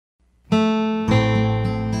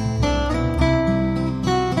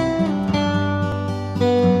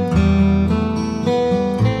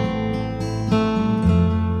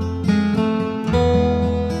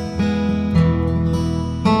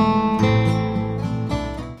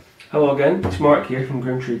again, it's Mark here from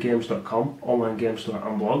GrimtreeGames.com, online game store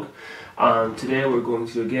and blog, and today we're going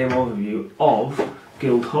to do a game overview of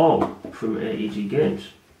Guildhall from AEG Games.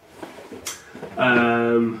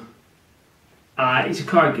 It's a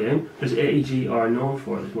card game, as AEG are known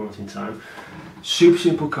for at this moment in time. Super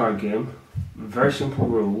simple card game, very simple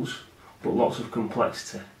rules, but lots of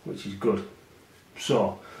complexity, which is good.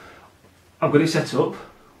 So, I've got it set up.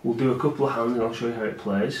 We'll do a couple of hands and I'll show you how it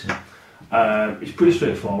plays. It's pretty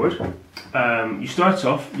straightforward. You start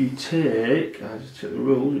off, you take, I just check the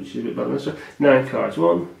rules, which is a bit better than this one, 9 cards.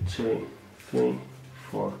 1, 2, 3,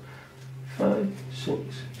 4, 5,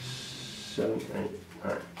 6, 7, 8,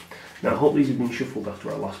 9. Now I hope these have been shuffled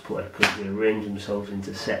after our last play because they arrange themselves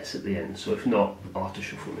into sets at the end, so if not, I'll have to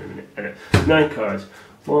shuffle them in a minute. Anyway, 9 cards.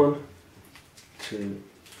 1, 2,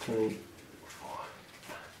 3, 4,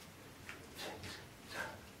 5, 6, 7,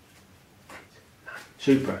 8, 9.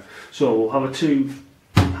 Super. So we'll have a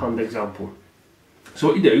 2-hand example. So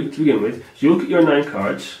what you do to begin with is you look at your 9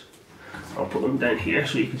 cards. I'll put them down here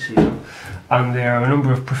so you can see them. And there are a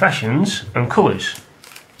number of professions and colours.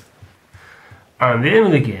 And the aim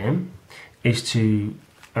of the game is to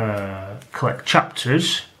collect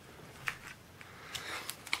chapters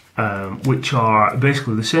which are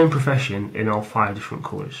basically the same profession in all 5 different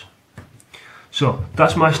colours. So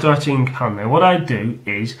that's my starting hand. Now what I do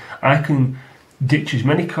is I can ditch as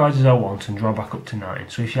many cards as I want and draw back up to 9.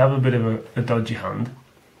 So if you have a bit of a dodgy hand,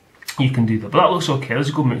 you can do that. But that looks okay, there's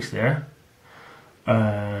a good mix there.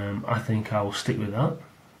 I think I will stick with that.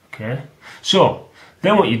 Okay. So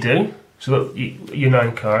then what you do, so that your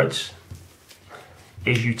 9 cards,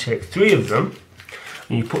 is you take 3 of them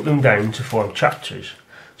and you put them down to form chapters.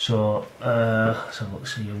 So let's have a look.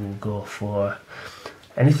 So you will go for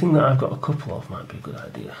anything that I've got a couple of might be a good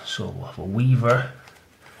idea. So we'll have a weaver.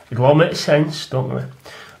 It'll all make sense, don't worry.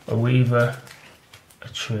 A weaver, a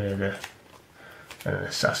trader, and an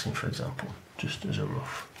assassin, for example, just as a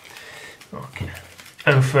rough. Okay.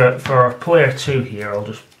 And for player 2 here, I'll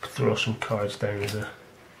just throw some cards down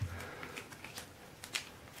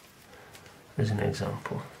as an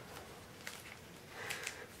example.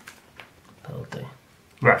 That'll do.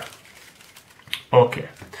 Right. Okay.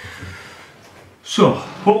 So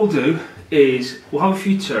what we'll do is we'll have a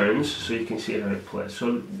few turns so you can see how it plays.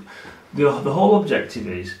 So the whole objective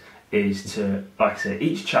is to, like I say,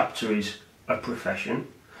 each chapter is a profession,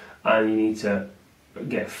 and you need to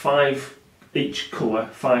get 5 each colour,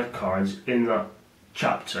 5 cards in that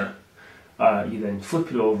chapter. You then flip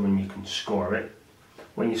it over and you can score it.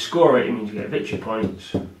 When you score it, it means you get victory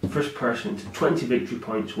points. First person to 20 victory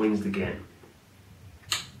points wins the game.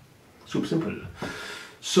 Super simple.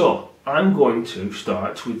 So I'm going to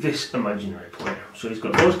start with this imaginary player. So he's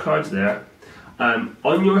got those cards there.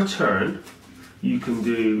 On your turn, you can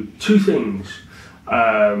do 2 things.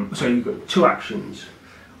 So you've got 2 actions.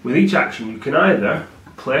 With each action, you can either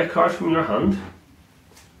play a card from your hand,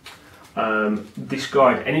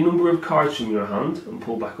 discard any number of cards from your hand and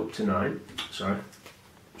pull back up to 9. Sorry,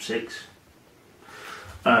 6.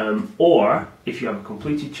 Or if you have a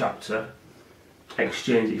completed chapter,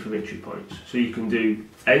 exchange it for victory points. So you can do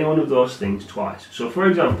any one of those things twice. So for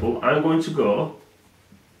example, I'm going to go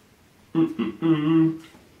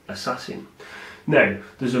assassin. Now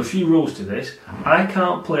there's a few rules to this. I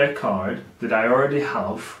can't play a card that I already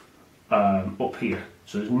have up here,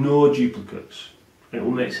 so there's no duplicates. It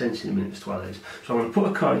will make sense in a minute as to why that is. So I'm going to put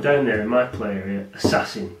a card down there in my play area,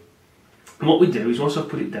 assassin. And what we do is once I've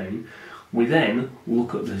put it down, we then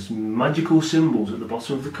look at these magical symbols at the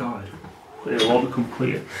bottom of the card. It'll all become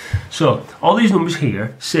clear. So all these numbers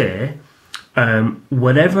here say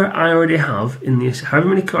whatever I already have in this, however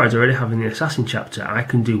many cards I already have in the assassin chapter, I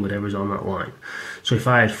can do whatever's on that line. So if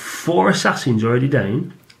I had 4 assassins already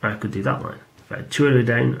down, I could do that line. If I had 2 already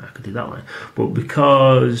down, I could do that line. But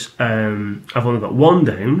because I've only got 1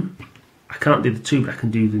 down, I can't do the 2, but I can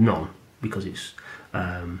do the none because it's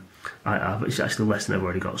it's actually less than I've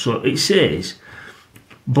already got. So it says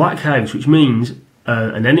black house, which means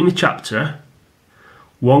an enemy chapter,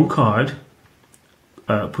 1 card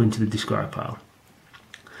put into the discard pile.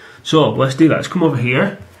 So let's do that. Let's come over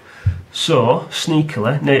here. So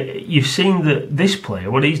sneakily, now you've seen that this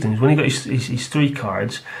player, what he's done is when he got his 3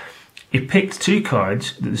 cards, he picked 2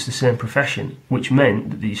 cards that was the same profession, which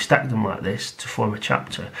meant that you stacked them like this to form a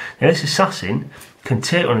chapter. Now this assassin can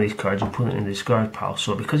take one of these cards and put it in the discard pile.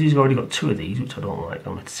 So because he's already got 2 of these, which I don't like,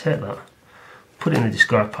 I'm going to take that, put it in the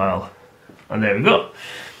discard pile, and there we go.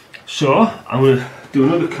 So I'm going to do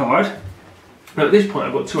another card. Now at this point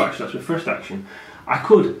I've got 2 actions. That's my first action. I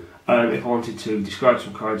could if I wanted to discard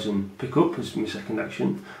some cards and pick up as my second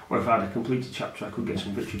action, or if I had a completed chapter I could get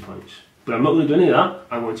some victory points. But I'm not going to do any of that.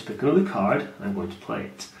 I'm going to pick another card and I'm going to play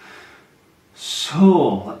it.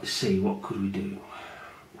 So let's see, what could we do?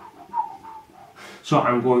 So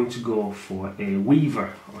I'm going to go for a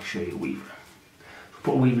Weaver. I'll show you a Weaver.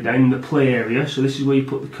 Put a Weaver down in the play area, so this is where you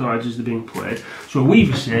put the cards as they're being played. So a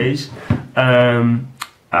Weaver says,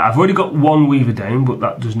 I've already got one Weaver down, but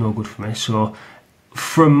that does no good for me. So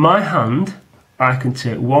from my hand, I can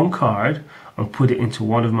take one card and put it into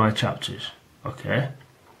one of my chapters. Okay.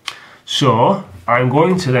 So I'm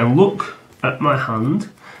going to then look at my hand,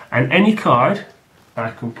 and any card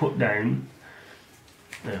I can put down.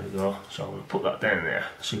 There we go. So I'm going to put that down there.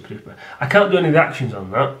 Super duper. I can't do any of the actions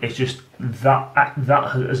on that. It's just that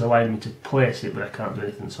has allowed me to place it, but I can't do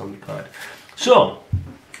anything that's on the card. So,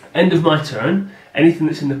 end of my turn. Anything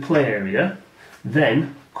that's in the play area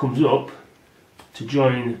then comes up to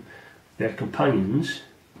join their companions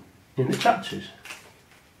in the chapters.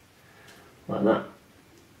 Like that.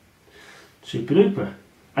 Super duper.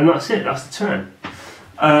 And that's it. That's the turn.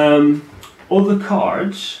 Other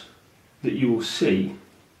cards that you will see.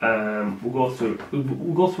 We'll go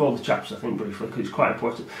through all the chapters, I think, briefly, because it's quite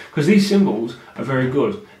important. Because these symbols are very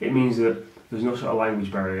good. It means that there's no sort of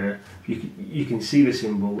language barrier. You can see the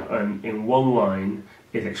symbol, and in one line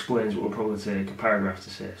it explains what will probably take a paragraph to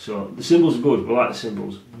say. So the symbols are good. We like the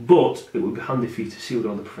symbols, but it would be handy for you to see what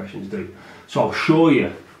all the professions do. So I'll show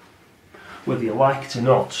you whether you like it or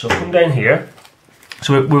not. So come down here.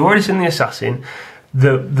 So we've already seen the assassin.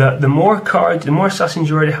 The more cards, the more assassins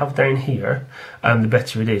you already have down here, the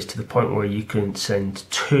better it is, to the point where you can send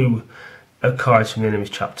two cards from the enemy's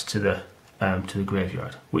chapter to the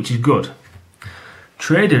graveyard, which is good.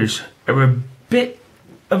 Traders are a bit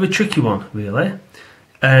of a tricky one, really.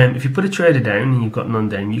 If you put a trader down and you've got none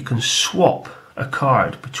down, you can swap a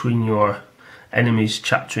card between your enemy's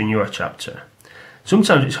chapter and your chapter.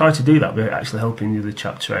 Sometimes it's hard to do that without actually helping the other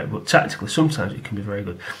chapter out, but tactically sometimes it can be very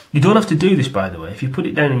good. You don't have to do this, by the way. If you put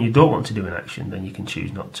it down and you don't want to do an action, then you can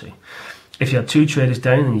choose not to. If you have two traders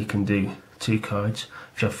down, then you can do two cards.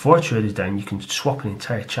 If you have four traders down, you can swap an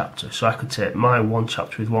entire chapter. So I could take my one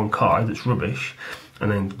chapter with one card that's rubbish,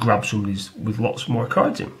 and then grab somebody's with lots more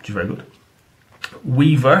cards in, which is very good.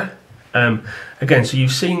 Weaver, again, so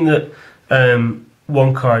you've seen that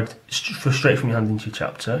one card straight from your hand into your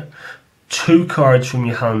chapter. Two cards from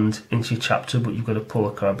your hand into your chapter, but you've got to pull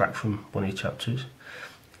a card back from one of your chapters.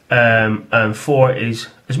 And four is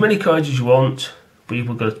as many cards as you want, but you've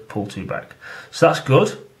got to pull two back. So that's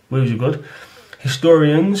good. Weavers are good.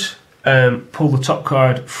 Historians pull the top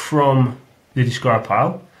card from the discard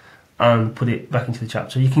pile and put it back into the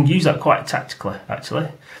chapter. You can use that quite tactically, actually.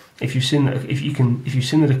 If you've seen that, if you've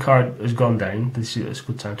seen that a card has gone down, this is a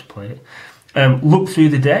good time to play it. Look through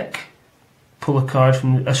the deck. Pull a card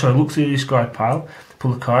from the, look through the discard pile,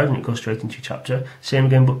 pull a card and it goes straight into your chapter. Same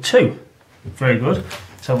again, but two. Very good.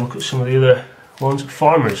 Let's have a look at some of the other ones.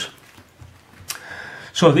 Farmers.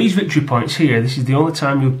 So these victory points here, this is the only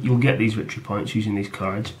time you'll get these victory points using these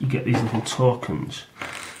cards. You get these little tokens.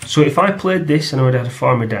 So if I played this and I already had a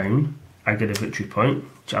farmer down, I get a victory point,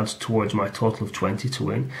 which adds towards my total of 20 to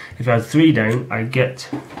win. If I had 3 down, I get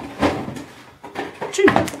 2.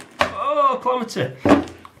 Oh, calamity.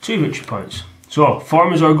 2 victory points. So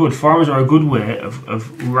farmers are good. Farmers are a good way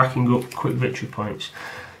of racking up quick victory points.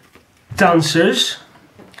 Dancers,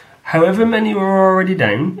 however many are already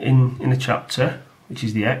down in the chapter, which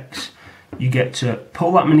is the X, you get to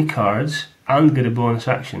pull that many cards and get a bonus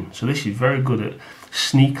action. So this is very good at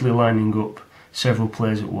sneakily lining up several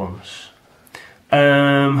players at once.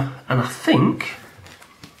 And I think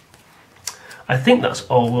that's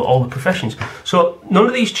all the professions. So none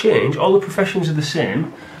of these change. All the professions are the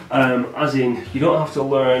same. As in, you don't have to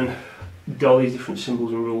learn all these different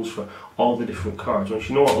symbols and rules for all the different cards. Once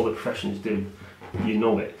you know what all the professions do, you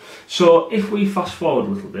know it. So if we fast forward a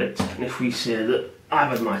little bit, and if we say that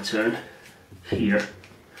I've had my turn here,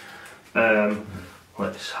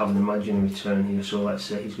 let's have an imaginary turn here. So let's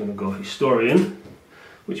say he's going to go Historian,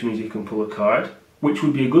 which means he can pull a card, which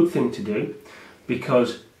would be a good thing to do,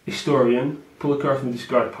 because Historian, pull a card from the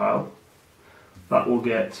discard pile, that will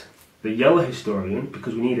get the yellow Historian,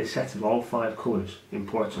 because we need a set of all 5 colours,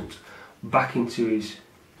 important, back into his,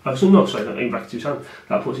 back into his hand.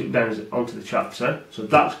 That puts it down onto the chapter, so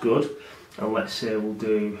that's good. And let's say we'll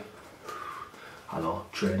do, I don't know,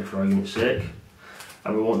 trader for argument's sake,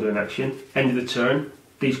 and we won't do an action. End of the turn,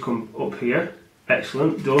 these come up here,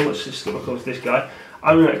 excellent, done. Let's just look over to this guy.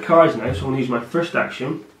 I'm running out of cards now, so I'm going to use my first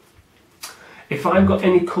action. If I've got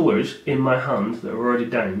any colours in my hand that are already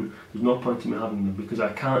down, there's no point in me having them because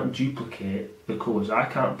I can't duplicate the colours. I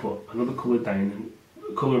can't put another colour down,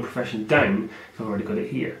 colour and profession down if I've already got it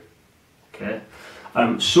here. Okay.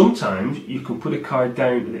 Sometimes you can put a card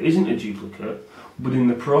down that isn't a duplicate, but in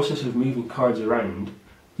the process of moving cards around,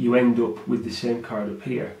 you end up with the same card up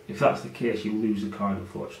here. If that's the case, you lose the card,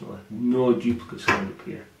 unfortunately. No duplicates card up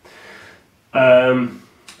here.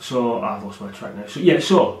 So I've lost my track now. So yeah,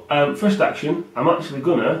 first action, I'm actually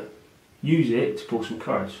gonna use it to pull some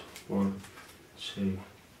cards. 1, 2,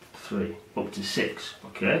 3, up to 6.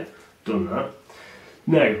 Okay, done that.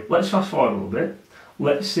 Now let's fast forward a little bit.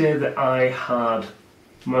 Let's say that I had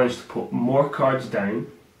managed to put more cards down,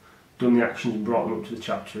 done the actions and brought them up to the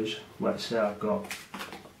chapters. Let's say I've got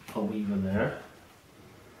a weaver there.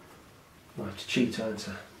 I have to cheat, aren't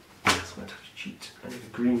I? Yes, I have to cheat. I need a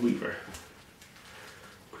green weaver.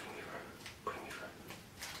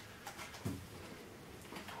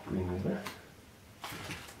 Green weaver.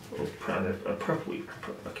 Oh, a purple weaver.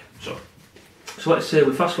 Okay, so let's say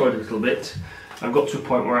we fast forward a little bit. I've got to a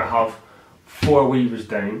point where I have 4 weavers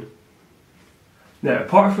down. Now,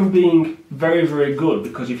 apart from being very, very good,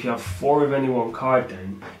 because if you have 4 of any one card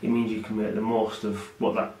down, it means you can make the most of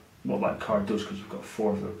what that card does because you've got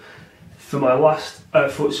 4 of them. For my last,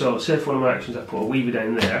 so say for one of my actions I put a weaver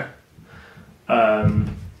down there,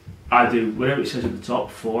 I do whatever it says at the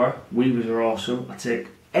top, 4, weavers are awesome. I take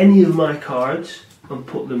any of my cards and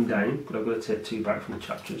put them down, but I've got to take 2 back from the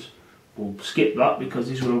chapters. We'll skip that because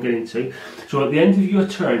this is what I'm getting to. So at the end of your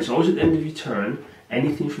turn, so always at the end of your turn,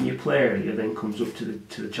 anything from your play area then comes up to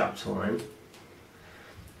the chapter line.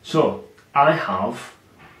 So I have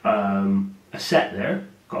a set there,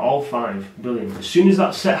 got all 5, brilliant. As soon as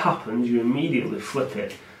that set happens, you immediately flip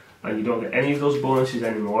it and you don't get any of those bonuses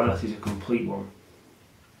anymore. That is a complete one.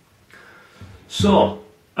 So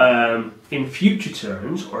in future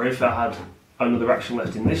turns, or if I had another action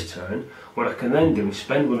left in this turn, what I can then do is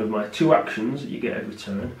spend one of my 2 actions that you get every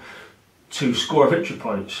turn to score victory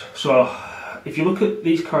points. So if you look at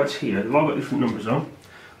these cards here, they've all got different numbers on,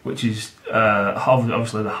 which is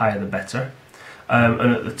obviously the higher the better. And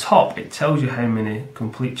at the top it tells you how many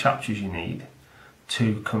complete chapters you need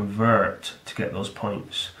to convert to get those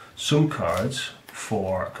points. Some cards,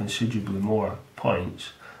 for considerably more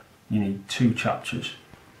points, you need 2 chapters.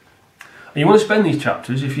 And you want to spend these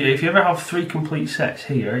chapters, if you ever have 3 complete sets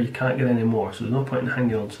here, you can't get any more, so there's no point in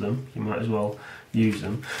hanging on to them, you might as well use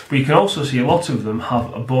them. But you can also see a lot of them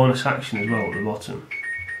have a bonus action as well at the bottom.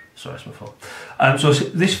 Sorry, it's my fault. So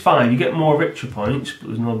this 5, you get more victory points, but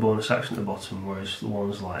there's no bonus action at the bottom, whereas the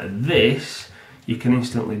ones like this, you can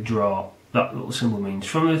instantly draw, that little symbol means,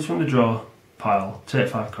 from the draw pile, take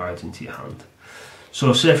 5 cards into your hand.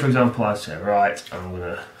 So say for example I'd say, right, I'm going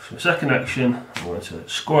to, for the second action, I'm going to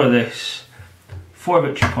score this, 4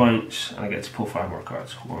 victory points, and I get to pull 5 more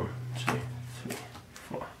cards. 1, 2, 3,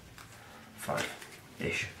 4,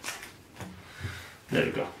 5-ish. There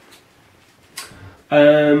we go.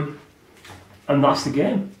 And that's the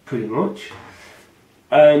game, pretty much.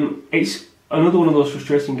 It's another one of those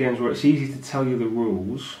frustrating games where it's easy to tell you the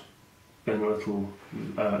rules in a little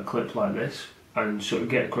clip like this, and sort of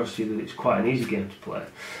get across to you that it's quite an easy game to play.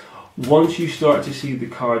 Once you start to see the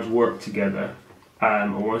cards work together,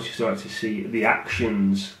 and once you start to see the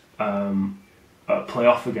actions play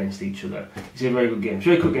off against each other, it's a very good game. It's a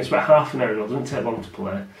very quick game, it's about half an hour, it doesn't take long to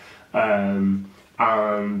play. And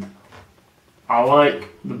I like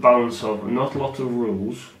the balance of not a lot of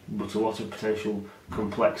rules, but a lot of potential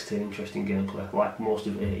complexity and interesting gameplay, like most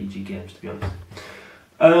of AEG games, to be honest.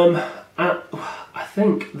 I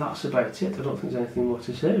think that's about it. I don't think there's anything more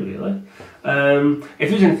to say, really. If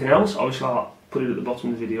there's anything else, obviously I'll put it at the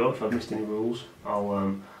bottom of the video. If I've missed any rules,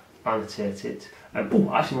 I'll annotate it.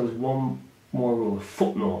 Oh, actually there's one more rule. A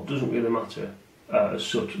footnote doesn't really matter as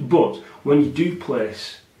such, but when you do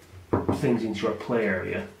place things into your play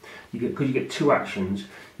area, because you get 2 actions,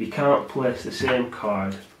 you can't place the same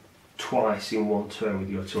card twice in one turn with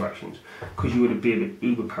your 2 actions, because you would be a bit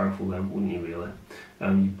uber powerful then, wouldn't you, really?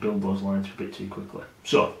 You build those lines a bit too quickly.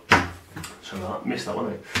 So, sorry I missed that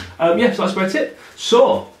one out. Yeah, so that's about it.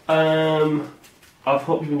 So, I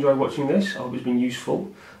hope you've enjoyed watching this. I hope it's been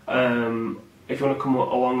useful. If you want to come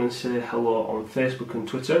along and say hello on Facebook and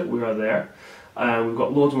Twitter, we are there. We've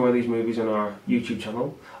got loads more of these movies on our YouTube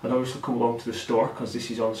channel. And obviously come along to the store because this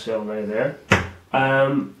is on sale now there.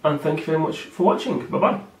 And thank you very much for watching. Bye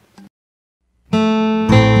bye.